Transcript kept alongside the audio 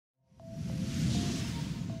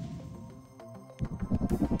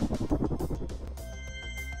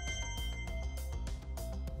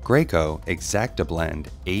Graco Exactablend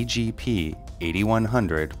AGP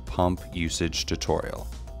 8100 Pump Usage Tutorial,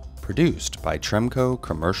 produced by Tremco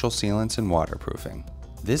Commercial Sealants and Waterproofing.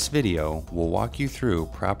 This video will walk you through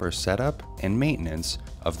proper setup and maintenance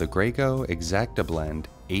of the Graco Exactablend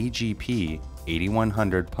AGP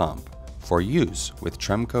 8100 pump for use with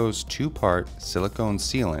Tremco's two-part silicone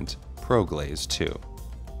sealant Proglaze II.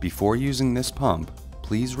 Before using this pump,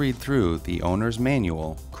 please read through the owner's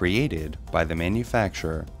manual created by the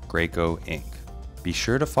manufacturer Graco Inc. Be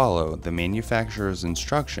sure to follow the manufacturer's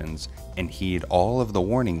instructions and heed all of the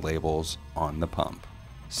warning labels on the pump.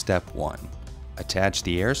 Step 1. Attach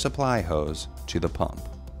the air supply hose to the pump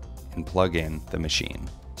and plug in the machine.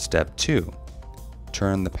 Step 2.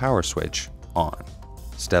 Turn the power switch on.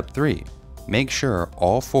 Step 3. Make sure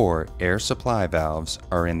all 4 air supply valves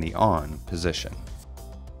are in the on position.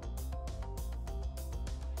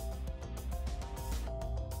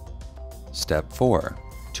 Step 4.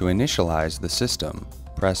 To initialize the system,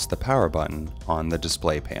 press the power button on the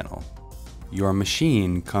display panel. Your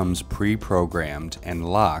machine comes pre-programmed and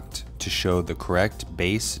locked to show the correct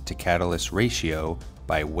base to catalyst ratio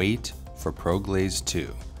by weight for Proglaze II,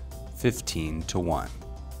 15:1.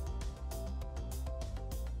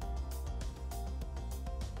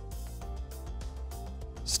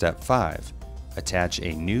 Step 5. Attach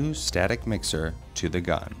a new static mixer to the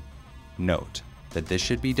gun. Note that this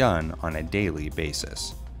should be done on a daily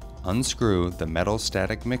basis. Unscrew the metal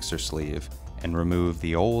static mixer sleeve and remove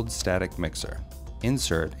the old static mixer.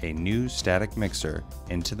 Insert a new static mixer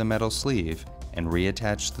into the metal sleeve and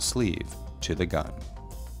reattach the sleeve to the gun.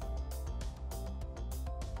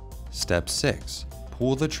 Step 6.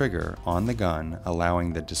 Pull the trigger on the gun,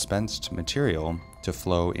 allowing the dispensed material to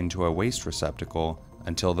flow into a waste receptacle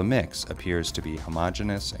until the mix appears to be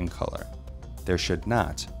homogeneous in color. There should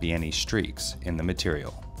not be any streaks in the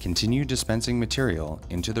material. Continue dispensing material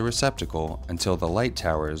into the receptacle until the light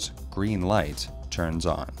tower's green light turns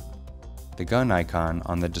on. The gun icon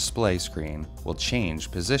on the display screen will change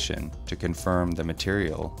position to confirm the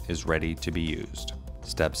material is ready to be used.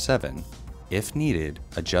 Step 7. If needed,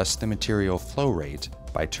 adjust the material flow rate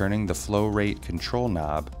by turning the flow rate control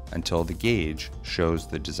knob until the gauge shows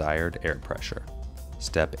the desired air pressure.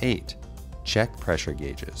 Step 8. Check pressure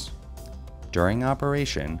gauges. During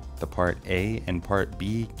operation, the Part A and Part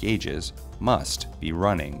B gauges must be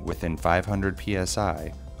running within 500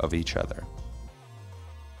 psi of each other.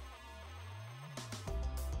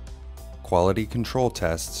 Quality control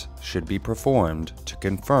tests should be performed to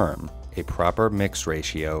confirm a proper mix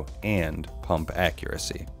ratio and pump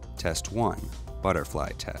accuracy. Test 1. Butterfly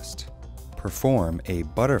test. Perform a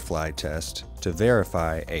butterfly test to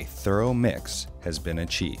verify a thorough mix has been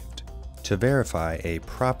achieved. To verify a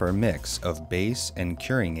proper mix of base and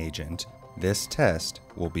curing agent, this test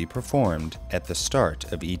will be performed at the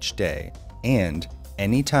start of each day and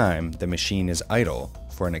any time the machine is idle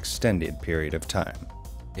for an extended period of time.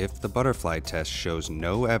 If the butterfly test shows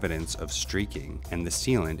no evidence of streaking and the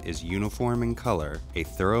sealant is uniform in color, a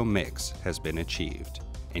thorough mix has been achieved,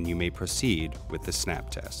 and you may proceed with the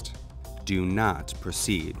snap test. Do not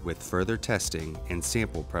proceed with further testing and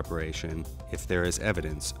sample preparation if there is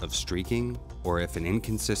evidence of streaking or if an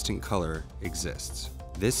inconsistent color exists.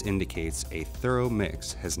 This indicates a thorough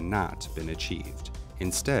mix has not been achieved.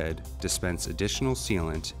 Instead, dispense additional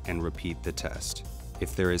sealant and repeat the test.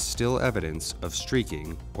 If there is still evidence of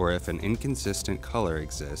streaking or if an inconsistent color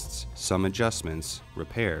exists, some adjustments,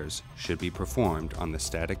 repairs, should be performed on the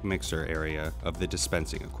static mixer area of the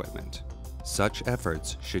dispensing equipment. Such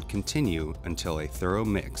efforts should continue until a thorough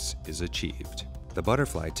mix is achieved. The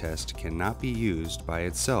butterfly test cannot be used by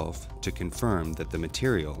itself to confirm that the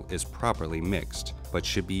material is properly mixed, but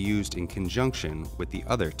should be used in conjunction with the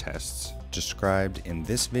other tests described in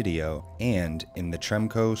this video and in the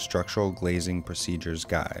Tremco Structural Glazing Procedures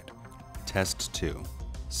Guide. Test 2.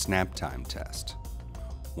 Snap time test.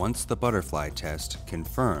 Once the butterfly test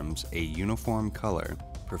confirms a uniform color,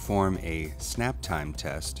 perform a snap time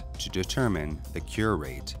test to determine the cure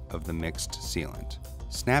rate of the mixed sealant.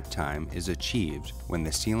 Snap time is achieved when the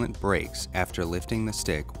sealant breaks after lifting the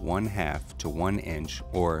stick 1/2 to 1 inch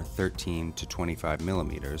or 13 to 25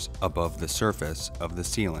 millimeters above the surface of the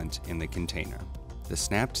sealant in the container. The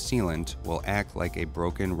snapped sealant will act like a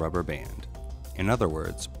broken rubber band. In other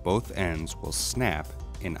words, both ends will snap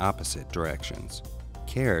in opposite directions.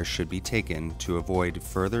 Care should be taken to avoid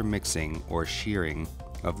further mixing or shearing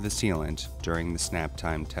of the sealant during the snap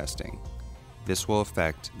time testing. This will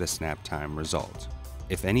affect the snap time result.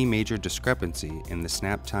 If any major discrepancy in the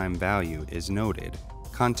snap time value is noted,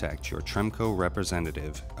 contact your Tremco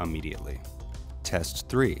representative immediately. Test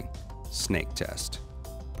 3. Snake test.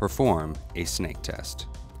 Perform a snake test.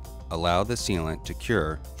 Allow the sealant to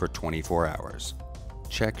cure for 24 hours.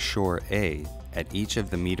 Check shore A at each of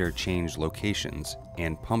the meter change locations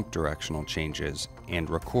and pump directional changes and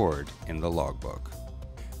record in the logbook.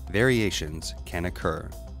 Variations can occur,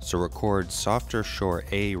 so record softer shore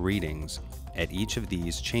A readings at each of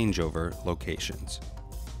these changeover locations.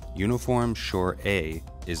 Uniform shore A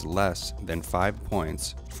is less than 5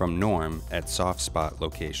 points from norm at soft spot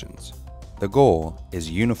locations. The goal is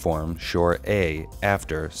uniform shore A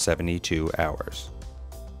after 72 hours.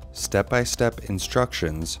 Step-by-step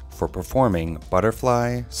instructions for performing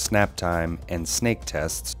butterfly, snap time, and snake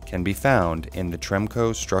tests can be found in the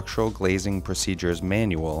Tremco Structural Glazing Procedures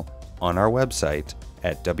Manual on our website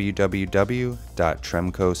at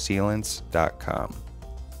www.tremcosealants.com.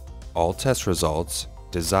 All test results,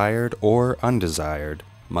 desired or undesired,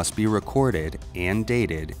 must be recorded and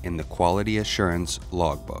dated in the Quality Assurance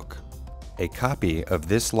Logbook. A copy of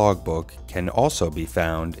this logbook can also be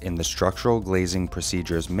found in the Structural Glazing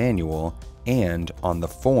Procedures Manual and on the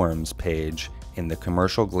Forms page in the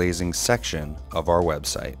Commercial Glazing section of our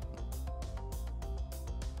website.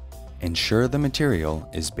 Ensure the material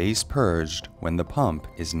is base purged when the pump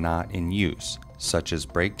is not in use, such as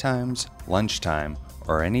break times, lunchtime,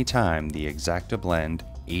 or any time the Exactablend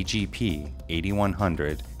AGP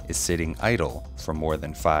 8100 is sitting idle for more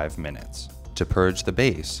than 5 minutes. To purge the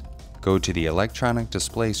base, go to the electronic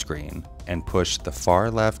display screen and push the far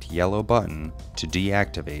left yellow button to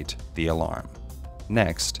deactivate the alarm.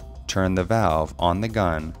 Next, turn the valve on the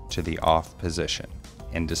gun to the off position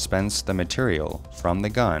and dispense the material from the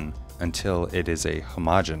gun until it is a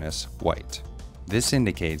homogeneous white. This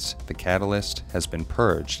indicates the catalyst has been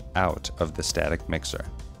purged out of the static mixer.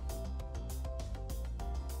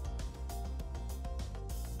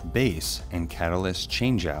 Base and catalyst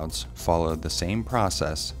changeouts follow the same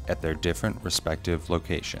process at their different respective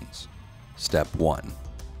locations. Step 1.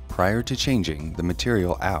 Prior to changing the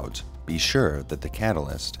material out, be sure that the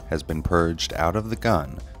catalyst has been purged out of the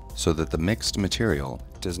gun so that the mixed material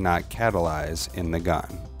does not catalyze in the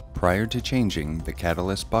gun. Prior to changing the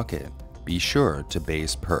catalyst bucket, be sure to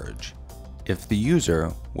base purge. If the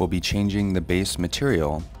user will be changing the base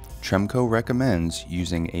material, Tremco recommends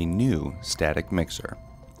using a new static mixer.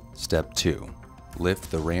 Step 2.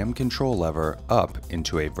 Lift the ram control lever up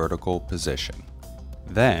into a vertical position.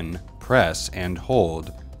 Then, press and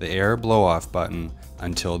hold the air blow-off button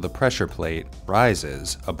until the pressure plate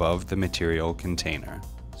rises above the material container.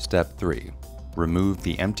 Step 3. Remove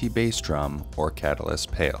the empty base drum or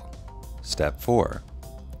catalyst pail. Step 4.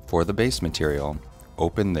 For the base material,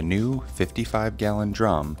 open the new 55-gallon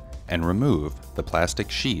drum and remove the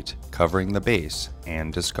plastic sheet covering the base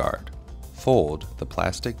and discard. Fold the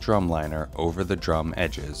plastic drum liner over the drum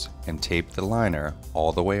edges and tape the liner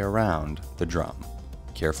all the way around the drum,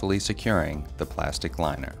 carefully securing the plastic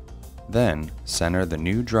liner. Then center the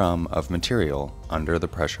new drum of material under the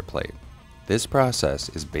pressure plate. This process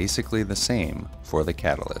is basically the same for the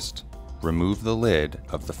catalyst. Remove the lid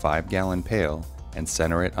of the 5-gallon pail and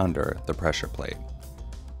center it under the pressure plate.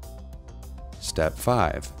 Step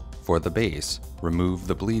 5. For the base, remove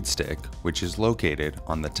the bleed stick, which is located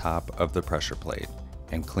on the top of the pressure plate,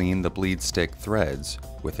 and clean the bleed stick threads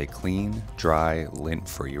with a clean, dry,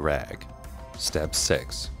 lint-free rag. Step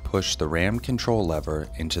 6. Push the ram control lever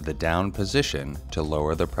into the down position to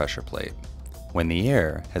lower the pressure plate. When the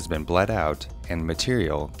air has been bled out and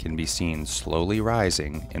material can be seen slowly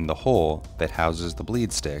rising in the hole that houses the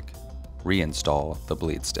bleed stick, reinstall the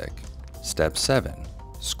bleed stick. Step 7.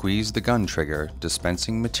 Squeeze the gun trigger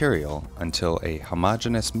dispensing material until a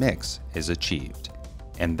homogeneous mix is achieved,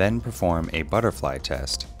 and then perform a butterfly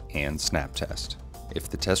test and snap test.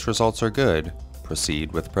 If the test results are good,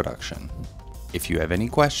 proceed with production. If you have any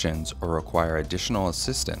questions or require additional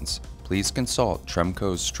assistance, please consult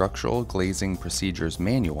Tremco's Structural Glazing Procedures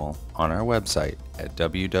Manual on our website at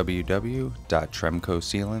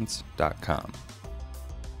www.tremcosealants.com.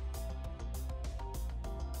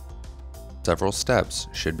 Several steps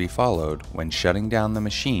should be followed when shutting down the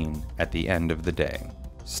machine at the end of the day.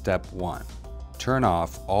 Step 1. Turn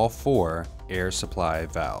off all 4 air supply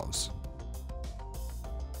valves.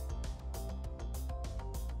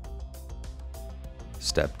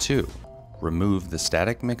 Step 2. Remove the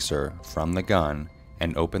static mixer from the gun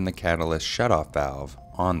and open the catalyst shutoff valve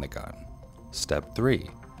on the gun. Step 3.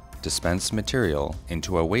 Dispense material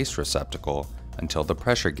into a waste receptacle until the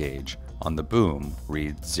pressure gauge on the boom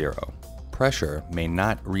reads 0. Pressure may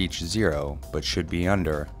not reach 0 but should be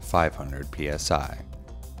under 500 psi.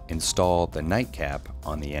 Install the nightcap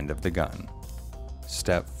on the end of the gun.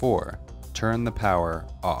 Step 4. Turn the power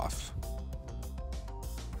off.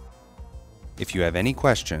 If you have any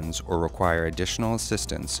questions or require additional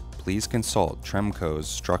assistance, please consult Tremco's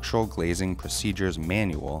Structural Glazing Procedures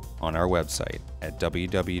Manual on our website at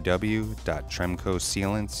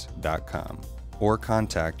www.tremcosealants.com or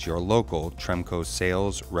contact your local Tremco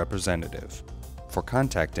sales representative. For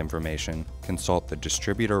contact information, consult the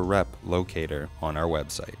distributor rep locator on our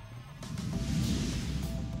website.